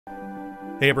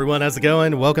Hey everyone, how's it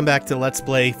going? Welcome back to Let's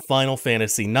Play Final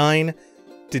Fantasy IX.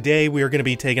 Today we are going to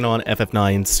be taking on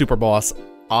FF9 Super Boss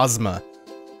Ozma.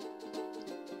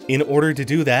 In order to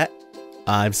do that,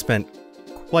 I've spent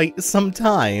quite some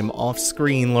time off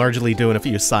screen largely doing a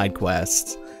few side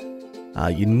quests.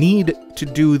 You need to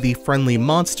do the friendly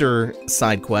monster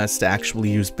side quest to actually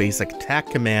use basic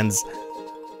attack commands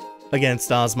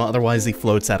against Ozma, otherwise he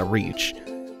floats out of reach.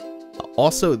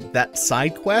 Also, that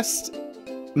side quest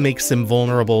makes him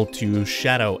vulnerable to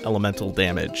shadow elemental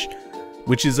damage,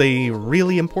 which is a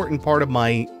really important part of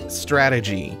my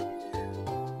strategy.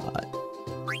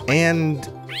 And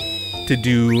to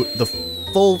do the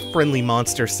full friendly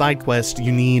monster side quest,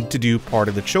 you need to do part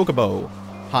of the Chocobo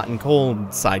hot and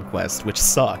cold side quest, which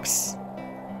sucks,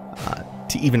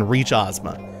 to even reach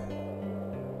Ozma.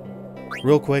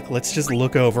 Real quick, let's just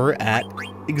look over at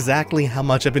exactly how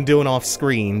much I've been doing off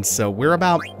screen. So we're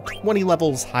about 20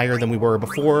 levels higher than we were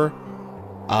before.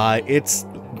 It's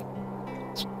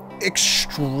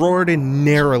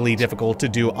extraordinarily difficult to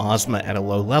do Ozma at a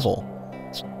low level.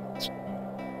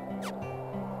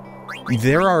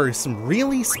 There are some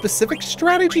really specific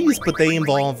strategies, but they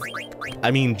involve, I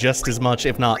mean, just as much,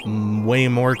 if not way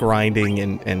more grinding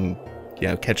and you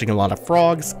know, catching a lot of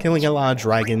frogs, killing a lot of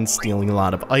dragons, stealing a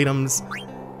lot of items,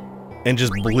 and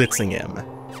just blitzing him.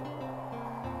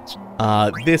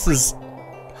 This is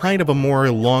kind of a more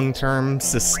long-term,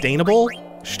 sustainable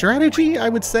strategy, I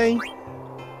would say.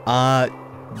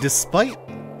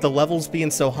 Despite the levels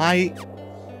being so high,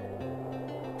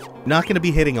 not going to be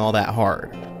hitting all that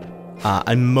hard.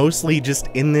 I'm mostly just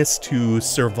in this to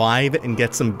survive and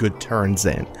get some good turns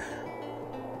in.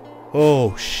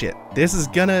 Oh shit, this is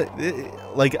gonna,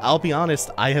 like, I'll be honest,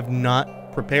 I have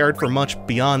not prepared for much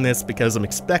beyond this because I'm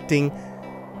expecting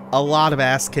a lot of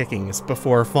ass kickings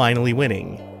before finally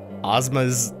winning.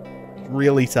 Ozma's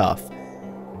really tough.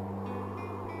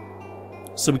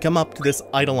 So we come up to this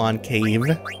Eidolon cave,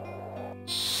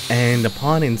 and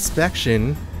upon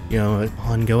inspection, you know,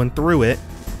 upon going through it,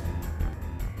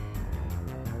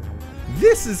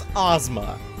 this is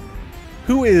Ozma,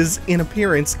 who is, in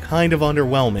appearance, kind of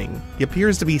underwhelming. He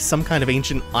appears to be some kind of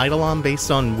ancient Eidolon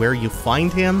based on where you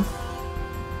find him.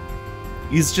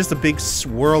 He's just a big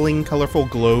swirling, colorful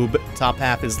globe. Top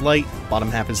half is light, bottom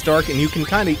half is dark, and you can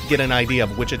kind of get an idea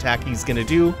of which attack he's gonna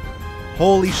do.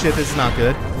 Holy shit, this is not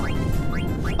good.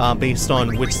 Based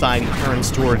on which side he turns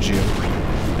towards you.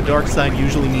 The dark side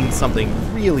usually means something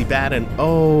really bad, and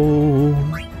oh...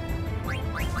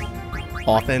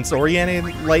 offense-oriented,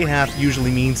 light half usually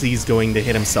means he's going to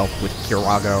hit himself with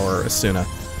Kiraga or Asuna.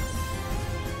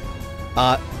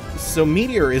 So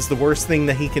Meteor is the worst thing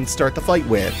that he can start the fight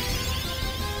with.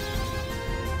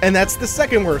 And that's the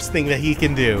second worst thing that he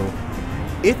can do.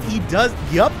 If he does...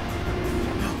 Yup.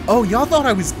 Oh, y'all thought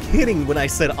I was kidding when I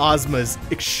said Ozma's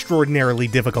extraordinarily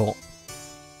difficult.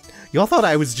 Y'all thought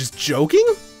I was just joking?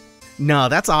 No,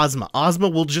 that's Ozma. Ozma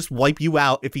will just wipe you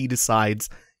out if he decides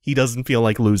he doesn't feel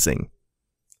like losing.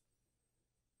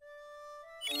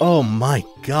 Oh my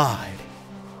god.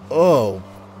 Oh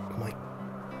my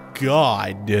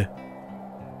god.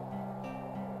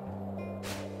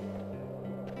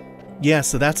 Yeah,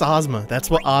 so that's Ozma. That's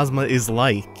what Ozma is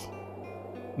like.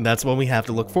 That's what we have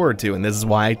to look forward to, and this is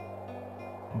why I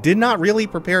did not really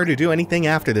prepare to do anything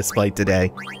after this fight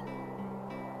today.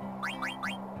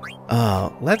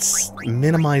 Let's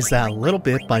minimize that a little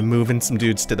bit by moving some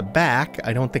dudes to the back.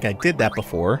 I don't think I did that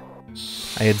before.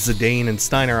 I had Zidane and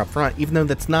Steiner up front, even though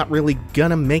that's not really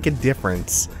gonna make a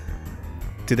difference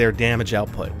to their damage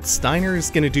output. Steiner is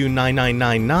gonna do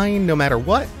 9999 no matter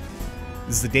what.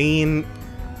 Zidane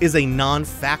is a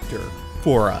non-factor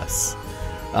for us.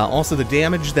 Also, the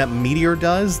damage that Meteor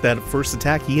does, that first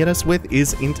attack he hit us with,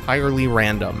 is entirely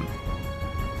random,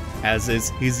 as is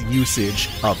his usage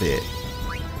of it.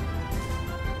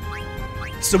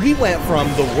 So we went from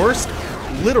the worst,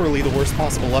 literally the worst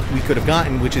possible luck we could have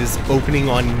gotten, which is opening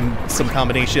on some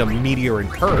combination of Meteor and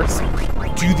Curse,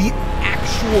 to the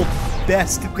actual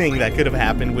best thing that could have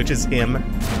happened, which is him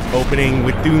opening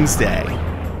with Doomsday.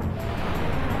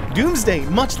 Doomsday,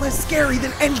 much less scary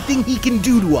than anything he can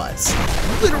do to us.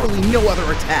 Literally no other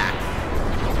attack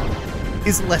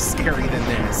is less scary than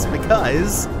this,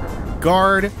 because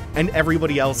Guard and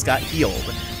everybody else got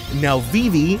healed. Now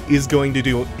Vivi is going to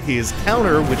do his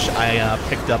counter, which I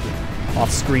picked up off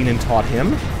screen and taught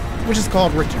him, which is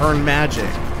called Return Magic.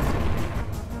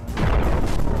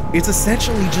 It's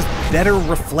essentially just better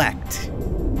Reflect.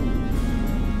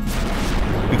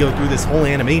 We go through this whole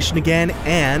animation again,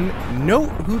 and note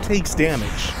who takes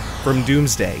damage from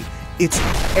Doomsday. It's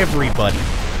everybody.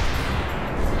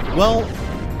 Well,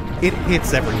 it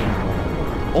hits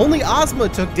everyone. Only Ozma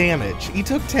took damage. He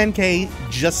took 10k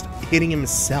just hitting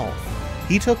himself.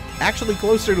 He took actually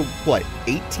closer to, what,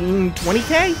 18,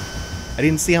 20k? I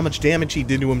didn't see how much damage he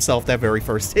did to himself that very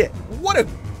first hit. What a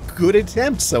good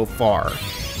attempt so far.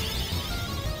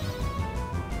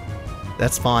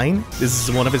 That's fine. This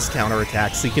is one of his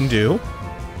counterattacks he can do.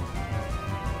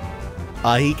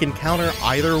 He can counter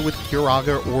either with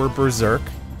Kiraga or Berserk.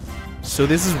 So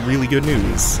this is really good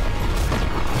news.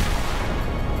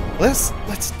 Let's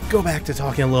go back to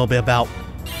talking a little bit about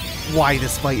why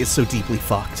this fight is so deeply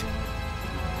fucked.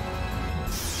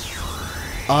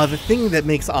 The thing that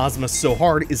makes Ozma so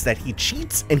hard is that he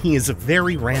cheats and he is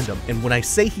very random. And when I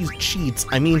say he cheats,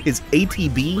 I mean his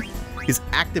ATB, his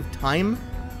active time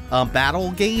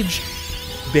battle gauge,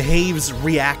 behaves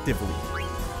reactively,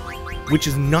 which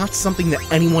is not something that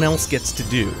anyone else gets to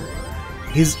do.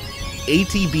 His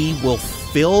ATB will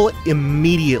fill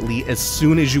immediately as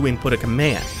soon as you input a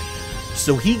command.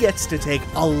 So he gets to take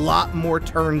a lot more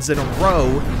turns in a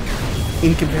row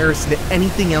in comparison to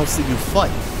anything else that you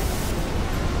fight.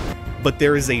 But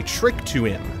there is a trick to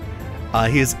him.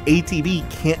 His ATB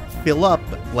can't fill up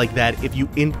like that if you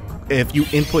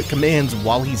input commands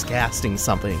while he's casting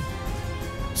something.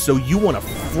 So you want to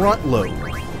front load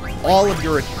all of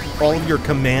your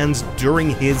commands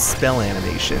during his spell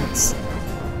animations.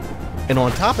 And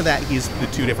on top of that, he has the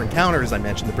two different counters I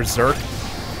mentioned, the Berserk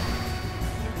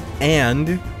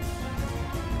and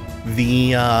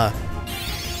the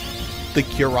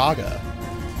Kiraga,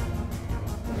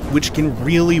 which can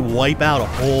really wipe out a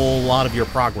whole lot of your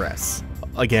progress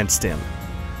against him.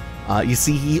 You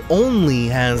see, he only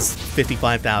has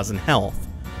 55,000 health,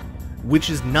 which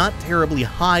is not terribly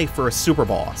high for a super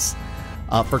boss.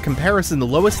 For comparison, the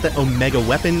lowest that Omega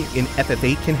Weapon in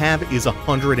FF8 can have is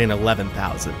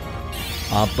 111,000.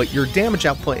 But your damage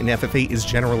output in FF8 is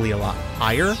generally a lot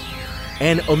higher,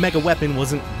 and Omega Weapon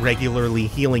wasn't regularly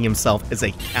healing himself as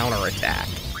a counterattack.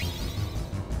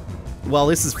 Well,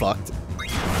 this is fucked.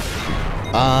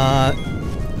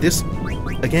 This,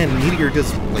 again, Meteor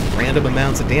does, like, random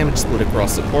amounts of damage split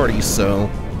across the party, so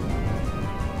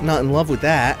not in love with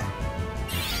that.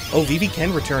 Oh, Vivi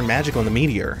can return magic on the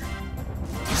Meteor.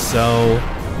 So,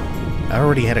 I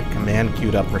already had a command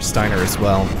queued up for Steiner as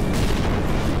well.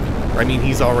 I mean,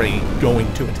 he's already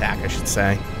going to attack, I should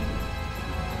say.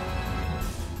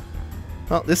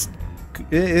 Well, this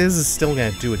is still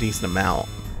going to do a decent amount.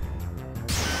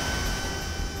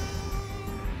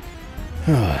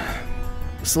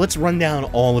 So let's run down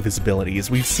all of his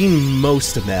abilities. We've seen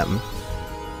most of them.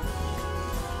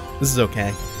 This is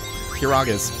okay.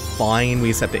 Kiraga's fine. We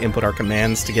just have to input our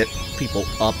commands to get people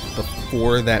up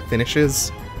before that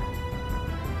finishes.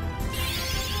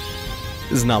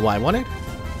 This is not what I wanted.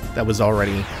 That was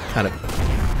already kind of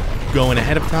going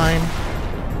ahead of time.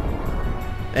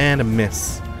 And a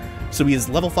miss. So he is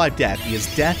level 5 Death. He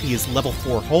is Death. He is level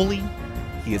 4 Holy.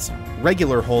 He is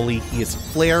regular Holy. He is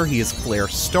Flare. He is Flare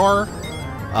Star.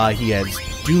 He has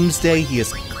Doomsday. He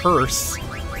has Curse.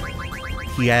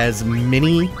 He has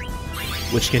Mini,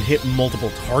 which can hit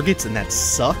multiple targets, and that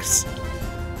sucks.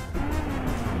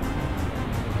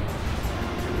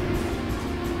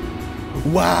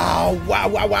 Wow, wow,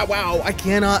 wow, wow, wow. I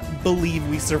cannot believe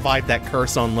we survived that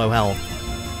Curse on low health.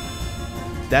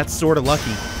 That's sort of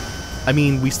lucky. I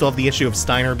mean, we still have the issue of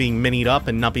Steiner being minied up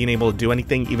and not being able to do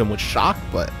anything even with shock,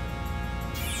 but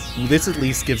this at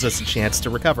least gives us a chance to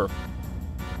recover.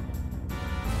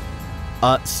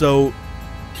 So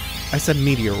I said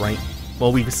Meteor, right?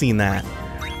 Well, we've seen that.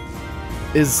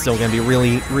 This is still gonna be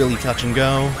really, really touch and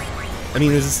go. I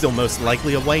mean, this is still most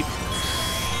likely a wipe.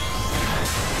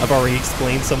 I've already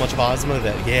explained so much of Ozma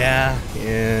that, yeah,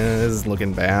 this is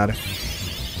looking bad.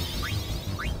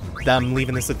 I'm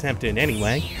leaving this attempt in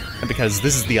anyway, and because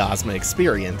this is the Ozma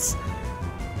experience.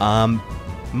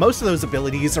 Most of those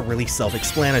abilities are really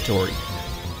self-explanatory.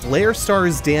 Flare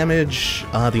Star's damage,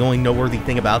 the only noteworthy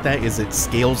thing about that is it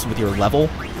scales with your level.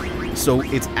 So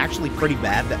it's actually pretty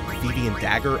bad that Vivi and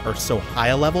Dagger are so high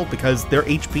a level because their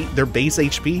HP, their base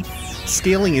HP,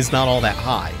 scaling is not all that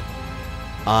high.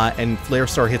 And Flare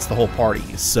Star hits the whole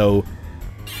party, so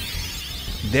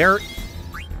they're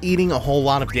eating a whole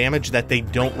lot of damage that they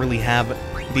don't really have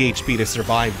the HP to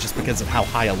survive just because of how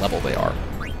high a level they are.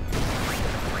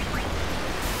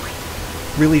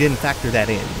 Really didn't factor that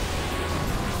in.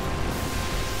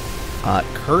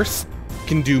 Curse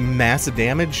can do massive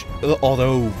damage,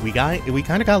 although we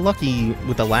kind of got lucky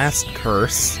with the last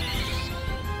Curse.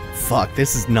 Fuck,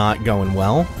 this is not going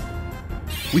well.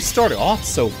 We started off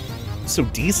so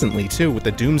decently too with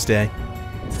the Doomsday.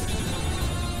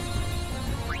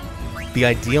 The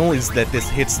ideal is that this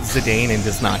hits Zidane and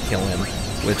does not kill him.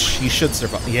 which he should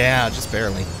survive. Yeah, just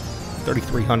barely.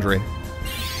 3,300.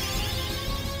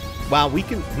 Wow, we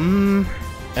can...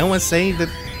 I don't want to say that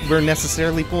we're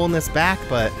necessarily pulling this back,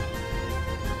 but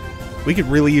we could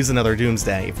really use another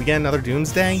Doomsday. If we get another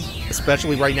Doomsday,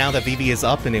 especially right now that VV is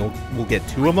up and we'll get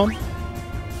 2 of them,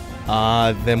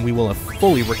 then we will have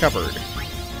fully recovered.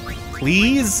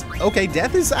 Please? Okay,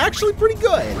 death is actually pretty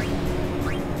good.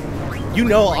 You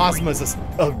know Ozma's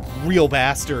a real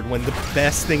bastard when the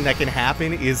best thing that can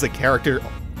happen is a character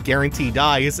guaranteed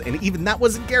dies, and even that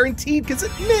wasn't guaranteed because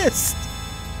it missed!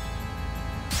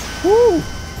 Woo!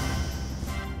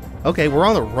 Okay, we're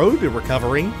on the road to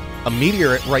recovering. A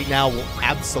meteorite right now will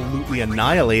absolutely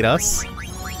annihilate us.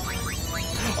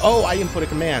 Oh, I input a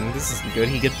command. This isn't good.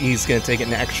 He's gonna take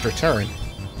an extra turn.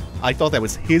 I thought that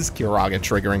was his Kiraga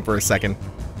triggering for a second.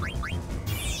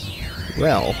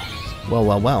 Well.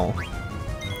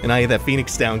 And I had that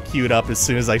Phoenix down queued up as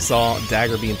soon as I saw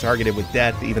Dagger being targeted with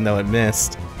death, even though it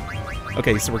missed.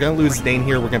 Okay, so we're gonna lose Zidane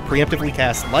here. We're gonna preemptively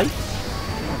cast Light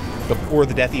before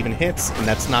the death even hits, and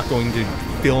that's not going to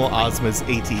fill Ozma's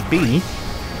ATB.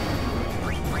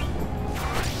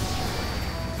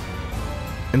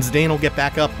 And Zidane will get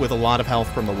back up with a lot of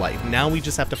health from the light. Now we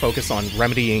just have to focus on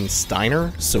remedying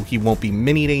Steiner, so he won't be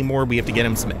minied anymore. We have to get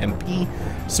him some MP,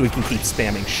 so he can keep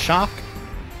spamming Shock.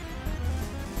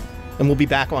 And we'll be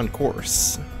back on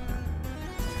course.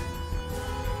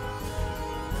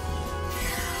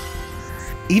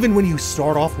 Even when you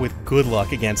start off with good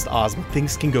luck against Ozma,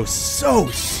 things can go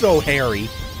so hairy.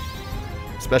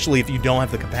 Especially if you don't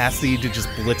have the capacity to just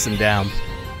blitz him down.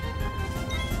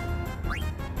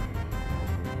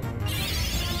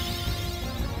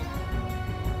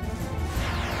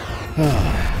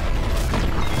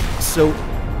 So,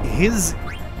 his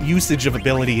usage of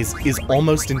abilities is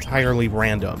almost entirely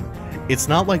random. It's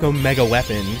not like Omega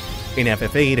Weapon in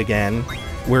FF8 again,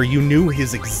 where you knew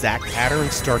his exact pattern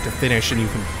start to finish and you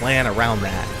can plan around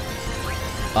that.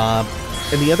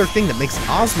 And the other thing that makes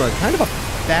Ozma kind of a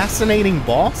fascinating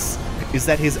boss is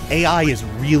that his AI is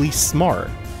really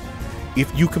smart.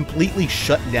 If you completely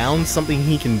shut down something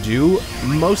he can do,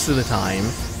 most of the time,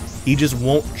 he just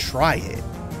won't try it.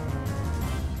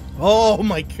 Oh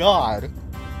my god!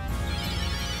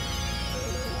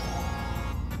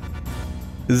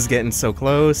 This is getting so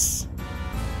close.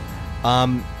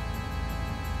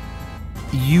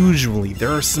 Usually,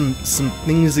 there are some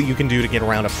things that you can do to get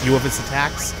around a few of his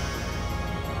attacks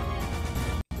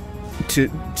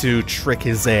to trick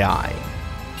his AI.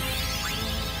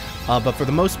 But for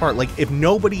the most part, like, if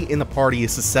nobody in the party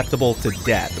is susceptible to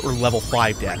death, or level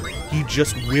 5 death, he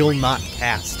just will not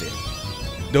cast it.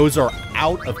 Those are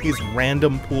out of his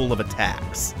random pool of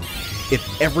attacks.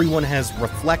 If everyone has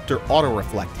Reflect or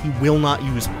Auto-Reflect, he will not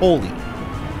use Holy.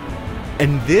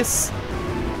 And this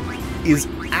is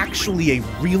actually a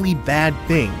really bad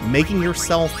thing. Making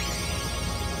yourself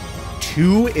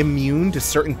too immune to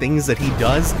certain things that he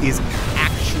does is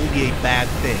actually a bad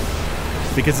thing.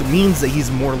 Because it means that he's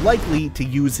more likely to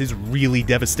use his really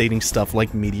devastating stuff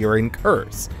like Meteor and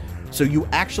Curse. So you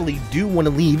actually do want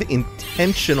to leave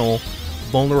intentional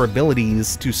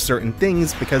vulnerabilities to certain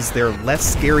things because they're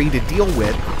less scary to deal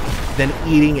with than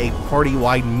eating a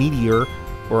party-wide Meteor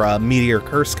or a Meteor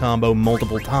Curse combo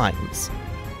multiple times.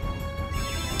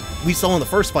 We saw in the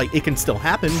first fight it can still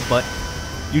happen, but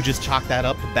you just chalk that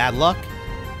up to bad luck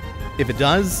if it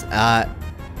does,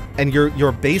 and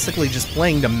you're basically just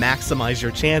playing to maximize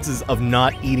your chances of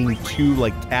not eating 2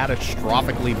 like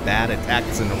catastrophically bad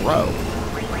attacks in a row.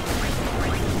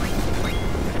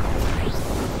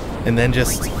 And then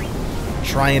just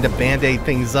trying to band-aid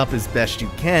things up as best you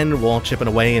can while chipping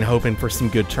away and hoping for some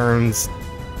good turns,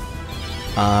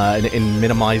 and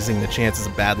minimizing the chances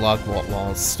of bad luck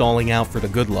while stalling out for the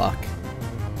good luck.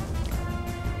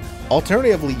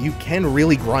 Alternatively, you can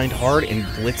really grind hard and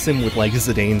blitz him with like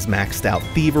Zidane's maxed out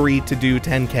Thievery to do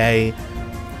 10k,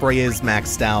 Freya's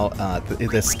maxed out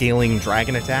the scaling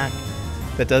dragon attack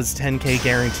that does 10k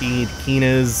guaranteed,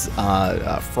 Kina's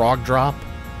frog drop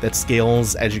that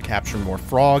scales as you capture more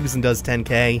frogs and does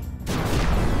 10k.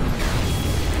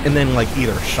 And then like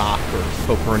either Shock or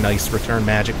hope for a nice return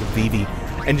magic with Vivi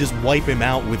and just wipe him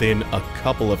out within a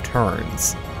couple of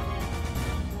turns.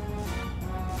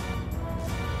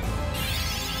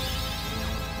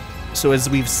 So as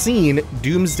we've seen,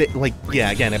 Doomsday, like, yeah,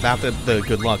 again, about the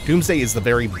good luck, Doomsday is the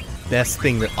very best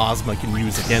thing that Ozma can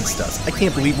use against us. I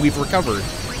can't believe we've recovered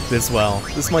this well.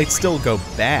 This might still go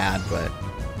bad, but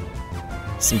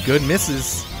some good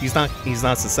misses. He's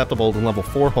not susceptible to level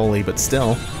 4 Holy, but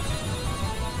still.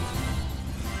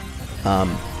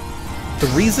 The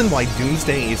reason why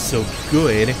Doomsday is so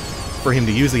good for him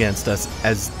to use against us,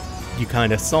 as you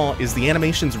kind of saw is the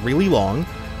animation's really long,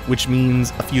 which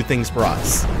means a few things for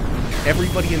us.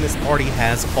 Everybody in this party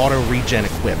has auto-regen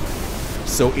equipped,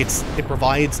 so it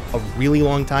provides a really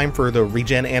long time for the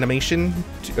regen animation,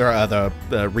 or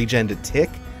the regen to tick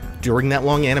during that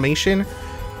long animation.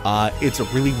 It's a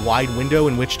really wide window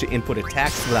in which to input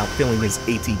attacks without filling his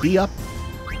ATB up.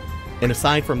 And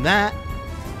aside from that,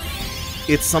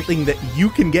 it's something that you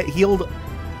can get healed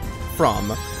from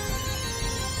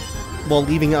while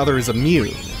leaving others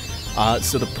immune.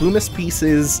 So the Pumice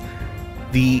pieces,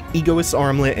 the Egoist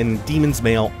Armlet, and Demon's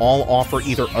Mail all offer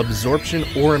either absorption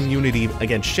or immunity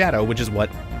against Shadow, which is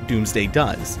what Doomsday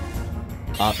does.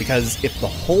 Because if the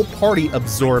whole party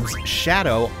absorbs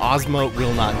Shadow, Ozma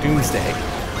will not Doomsday.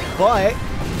 But,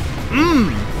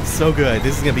 so good.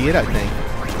 This is gonna be it, I think.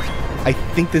 I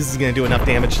think this is gonna do enough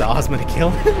damage to Ozma to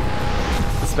kill him.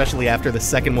 Especially after the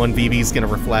second one, Vivi's gonna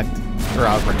reflect or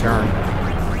return.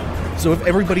 So if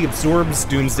everybody absorbs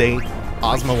Doomsday,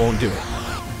 Ozma won't do it.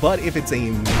 But if it's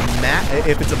a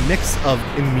mix of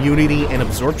immunity and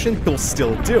absorption, he'll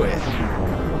still do it.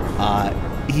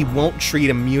 He won't treat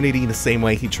immunity the same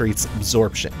way he treats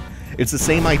absorption. It's the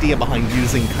same idea behind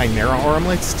using Chimera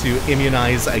Armlets to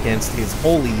immunize against his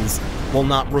holies while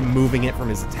not removing it from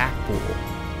his attack pool.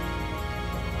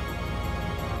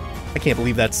 I can't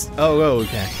believe that's... Oh,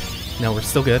 okay. No, we're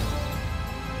still good.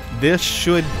 This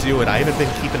should do it. I haven't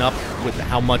been keeping up with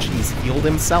how much he's healed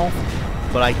himself,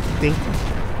 but I think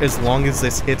as long as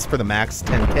this hits for the max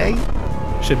 10k,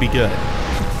 should be good.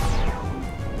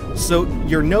 So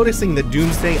you're noticing that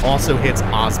Doomsday also hits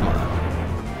Ozma.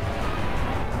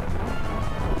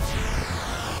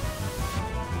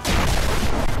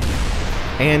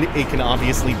 And it can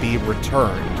obviously be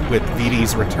returned with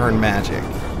VIII's return magic.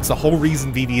 It's the whole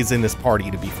reason VIII is in this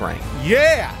party, to be frank.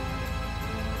 Yeah!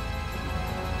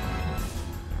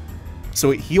 So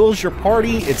it heals your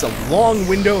party, it's a long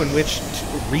window in which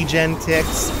regen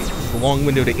ticks, a long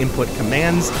window to input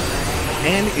commands,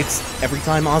 and it's every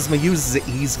time Ozma uses it,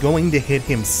 he's going to hit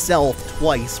himself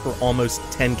twice for almost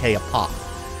 10k a pop.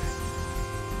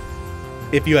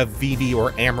 If you have VIII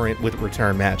or Amarant with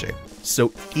return magic. So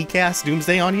he casts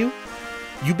Doomsday on you,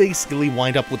 you basically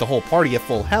wind up with the whole party at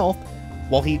full health,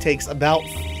 while he takes about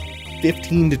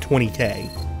 15 to 20k.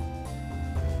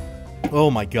 Oh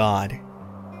my god.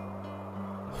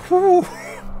 Whew.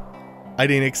 I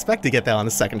didn't expect to get that on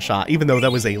the second shot, even though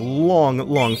that was a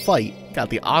long fight. Got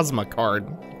the Ozma card.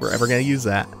 We're ever going to use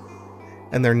that.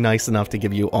 And they're nice enough to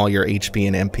give you all your HP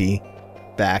and MP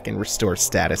back and restore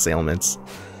status ailments.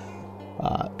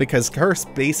 Because Curse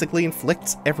basically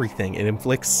inflicts everything. It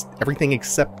inflicts everything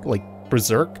except, like,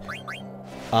 Berserk.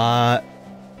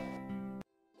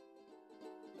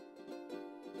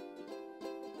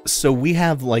 So we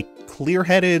have, like,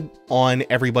 Clear-Headed on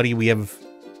everybody. We have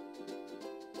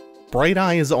Bright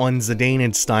Eyes on Zidane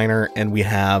and Steiner, and we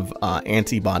have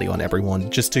Antibody on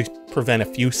everyone, just to prevent a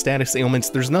few status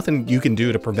ailments. There's nothing you can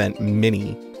do to prevent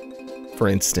Minnie, for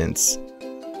instance.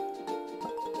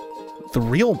 The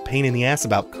real pain in the ass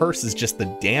about Curse is just the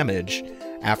damage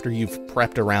after you've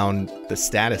prepped around the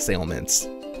status ailments.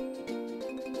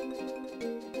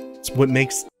 It's what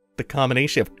makes the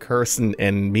combination of Curse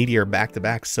and Meteor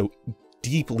back-to-back so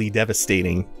deeply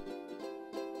devastating.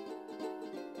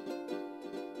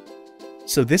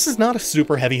 So this is not a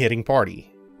super heavy-hitting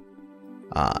party.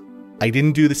 I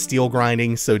didn't do the steel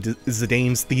grinding, so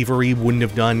Zidane's Thievery wouldn't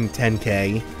have done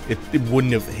 10k. It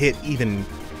wouldn't have hit even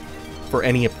for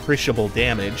any appreciable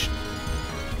damage.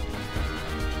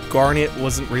 Garnet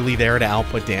wasn't really there to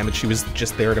output damage, she was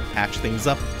just there to patch things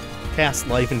up, cast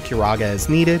Life and Kiraga as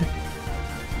needed.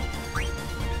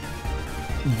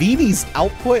 Vivi's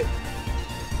output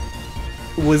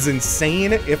was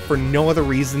insane, if for no other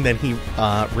reason than he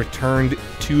returned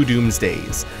 2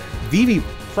 Doomsdays. Vivi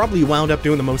probably wound up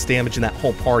doing the most damage in that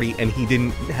whole party, and he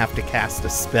didn't have to cast a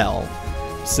spell.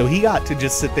 So he got to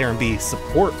just sit there and be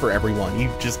support for everyone. He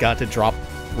just got to drop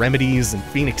Remedies and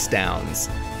Phoenix Downs.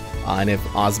 And if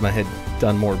Ozma had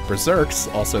done more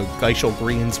Berserks, also Geishel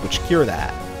Greens, which cure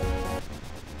that.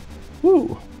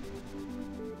 Woo!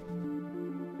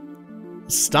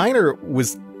 Steiner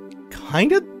was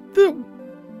kind of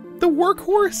the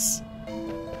workhorse.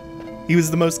 He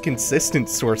was the most consistent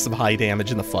source of high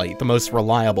damage in the fight, the most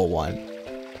reliable one.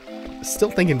 Still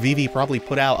thinking Vivi probably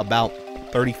put out about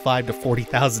 35 to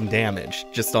 40,000 damage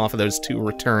just off of those 2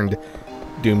 returned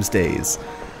Doomsdays.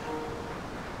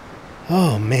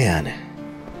 Oh man.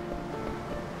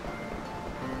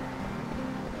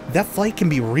 That fight can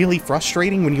be really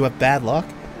frustrating when you have bad luck,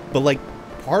 but like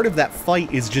part of that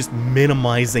fight is just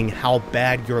minimizing how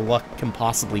bad your luck can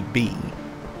possibly be.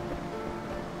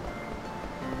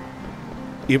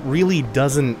 it really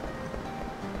doesn't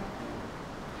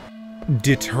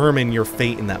determine your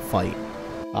fate in that fight.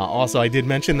 Also, I did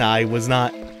mention that I was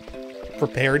not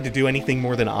prepared to do anything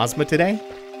more than Ozma today.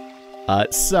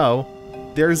 So,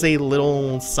 there's a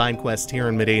little side quest here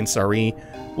in Midain Sari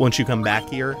once you come back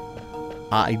here.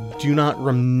 I do not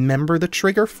remember the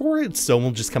trigger for it, so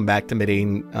we'll just come back to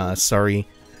Midain Sari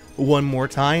one more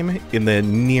time in the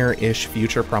near-ish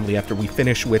future, probably after we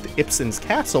finish with Ibsen's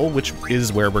Castle, which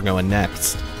is where we're going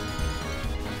next.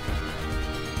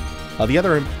 The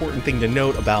other important thing to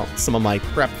note about some of my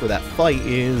prep for that fight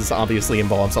is obviously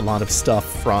involves a lot of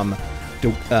stuff from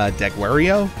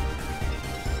Deguario,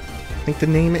 I think the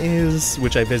name is,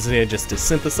 which I visited just to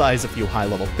synthesize a few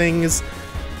high-level things,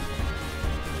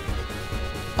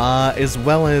 as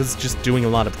well as just doing a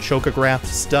lot of chocograph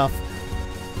stuff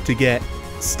to get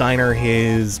Steiner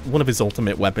one of his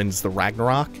ultimate weapons, the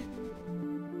Ragnarok,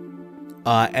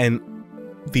 and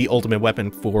the ultimate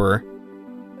weapon for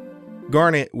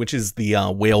Garnet, which is the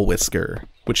Whale Whisker,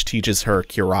 which teaches her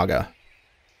Kiraga.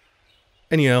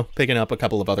 And, you know, picking up a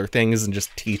couple of other things and just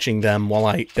teaching them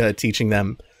while teaching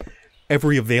them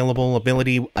every available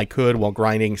ability I could while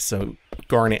grinding, so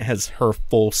Garnet has her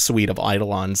full suite of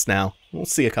Eidolons now. We'll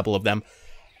see a couple of them.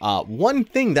 One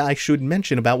thing that I should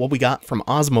mention about what we got from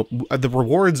Ozma, the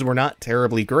rewards were not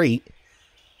terribly great,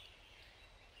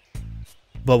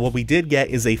 but what we did get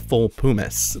is a full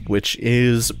Pumice, which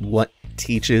is what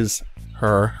teaches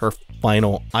her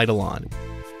final Eidolon.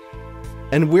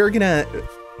 And we're gonna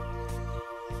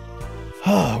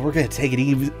take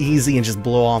it easy and just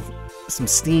blow off some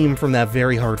steam from that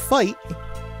very hard fight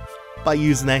by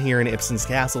using that here in Ibsen's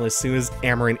Castle as soon as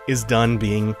Amarant is done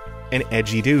being an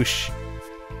edgy douche,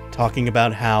 talking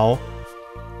about how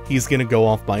he's gonna go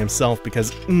off by himself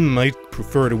because I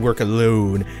prefer to work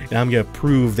alone, and I'm gonna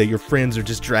prove that your friends are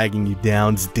just dragging you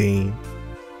down, Zidane.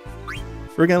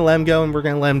 We're gonna let him go and we're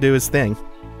gonna let him do his thing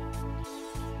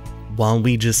while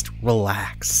we just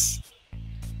relax.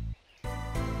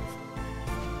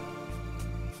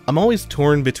 I'm always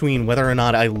torn between whether or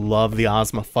not I love the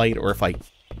Ozma fight or if I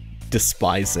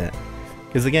despise it.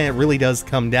 Because again, it really does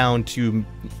come down to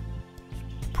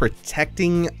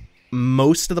protecting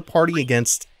most of the party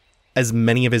against as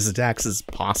many of his attacks as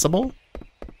possible,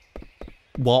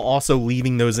 while also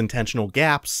leaving those intentional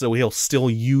gaps so he'll still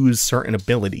use certain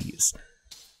abilities.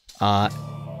 And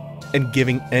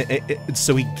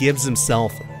so he gives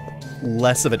himself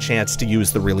less of a chance to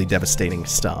use the really devastating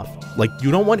stuff. Like,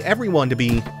 you don't want everyone to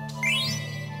be...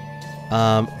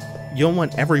 you don't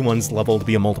want everyone's level to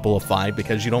be a multiple of 5,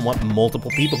 because you don't want multiple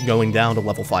people going down to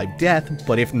level 5 death,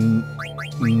 but if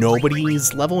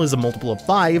nobody's level is a multiple of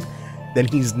 5, then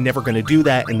he's never going to do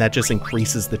that, and that just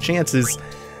increases the chances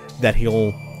that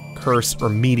he'll curse or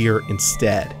meteor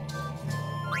instead.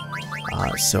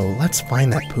 So let's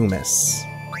find that Pumice.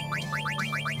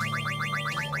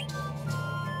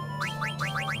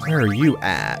 Where are you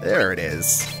at? There it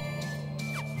is.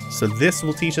 So this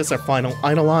will teach us our final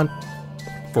Eidolon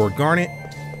for Garnet,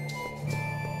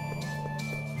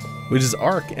 which is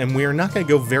Arc, and we're not going to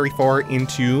go very far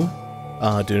into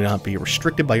do not be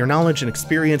restricted by your knowledge and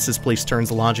experience. This place turns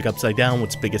the logic upside down.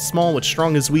 What's big is small, what's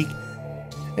strong is weak,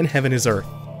 and heaven is earth.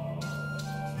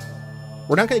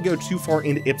 We're not going to go too far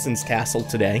into Ibsen's Castle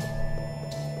today,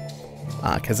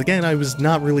 because again, I was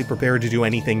not really prepared to do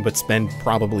anything but spend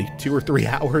probably 2 or 3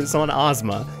 hours on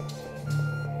Ozma.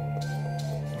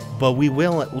 But we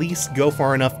will at least go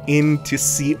far enough in to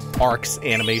see Arc's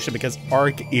animation, because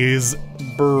Arc is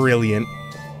brilliant.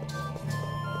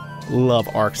 Love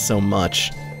Arc so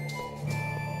much.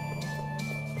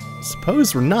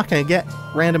 Suppose we're not gonna get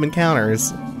random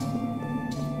encounters.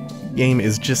 Game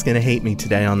is just gonna hate me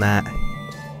today on that.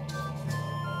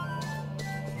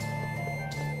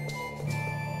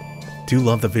 Do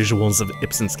love the visuals of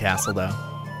Ibsen's Castle though.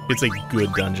 It's a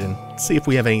good dungeon. Let's see if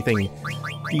we have anything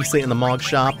decent in the Mog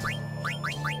Shop.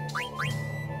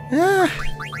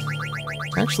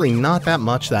 Actually not that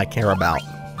much that I care about.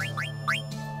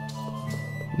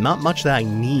 Not much that I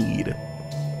need.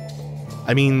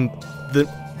 I mean,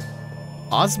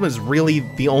 Ozma's really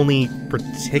the only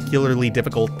particularly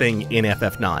difficult thing in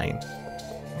FF9.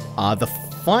 The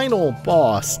final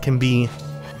boss can be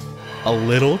a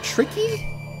little tricky,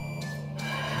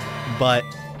 but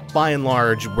by and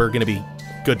large, we're gonna be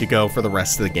good to go for the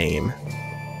rest of the game.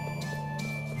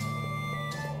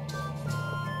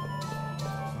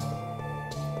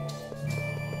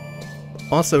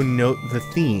 Also note the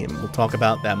theme. We'll talk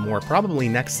about that more probably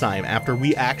next time after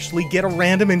we actually get a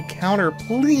random encounter,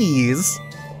 please.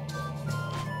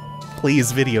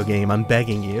 Please, video game, I'm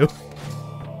begging you.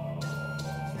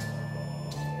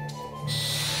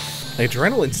 The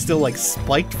adrenaline's still like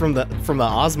spiked from the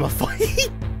Ozma fight.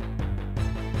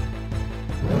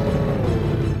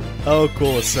 Oh,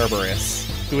 cool, it's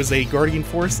Cerberus, who is a Guardian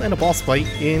Force and a boss fight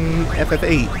in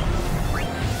FF8.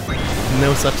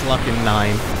 No such luck in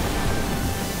 9.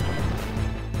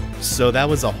 So that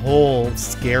was a whole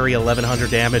scary 1100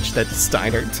 damage that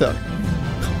Steiner took.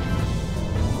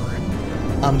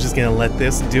 I'm just gonna let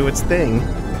this do its thing.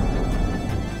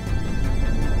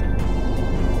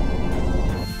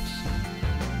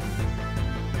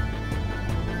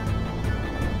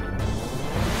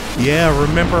 Yeah,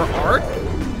 remember Ark?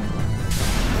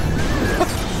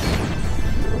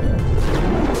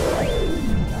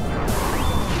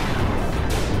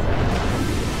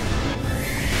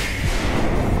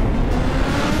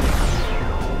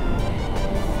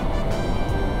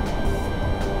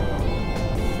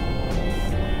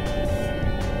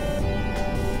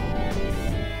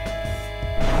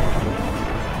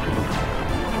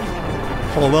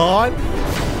 Hold on.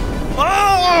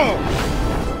 Oh!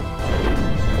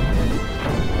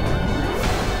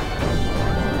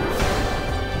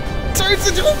 Turns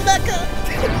into a mecha!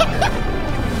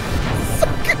 So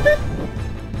good!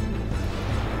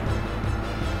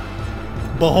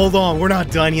 But hold on, we're not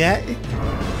done yet.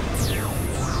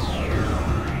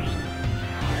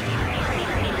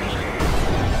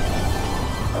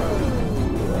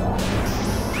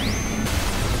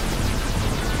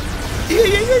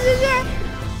 Yeah.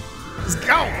 Let's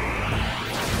go!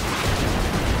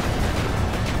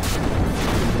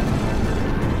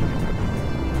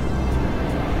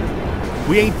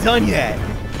 We ain't done yet.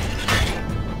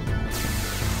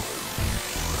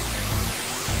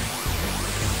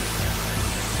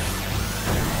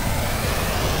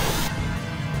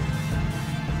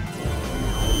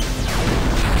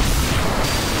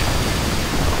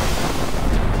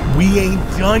 We ain't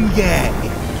done yet.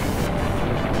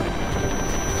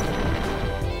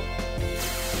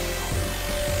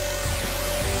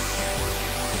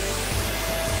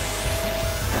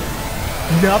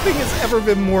 Nothing has ever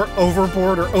been more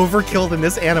overboard or overkill than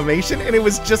this animation, and it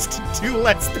was just to do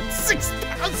less than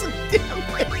 6,000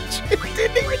 damage. It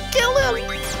didn't even kill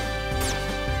him.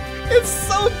 It's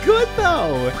so good,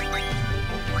 though.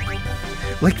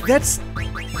 Like, that's...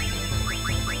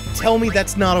 Tell me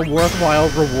that's not a worthwhile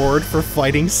reward for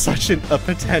fighting such a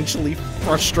potentially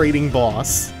frustrating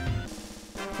boss.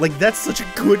 Like, that's such a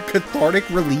good cathartic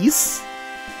release.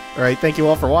 Alright, thank you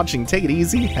all for watching. Take it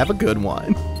easy. Have a good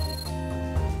one.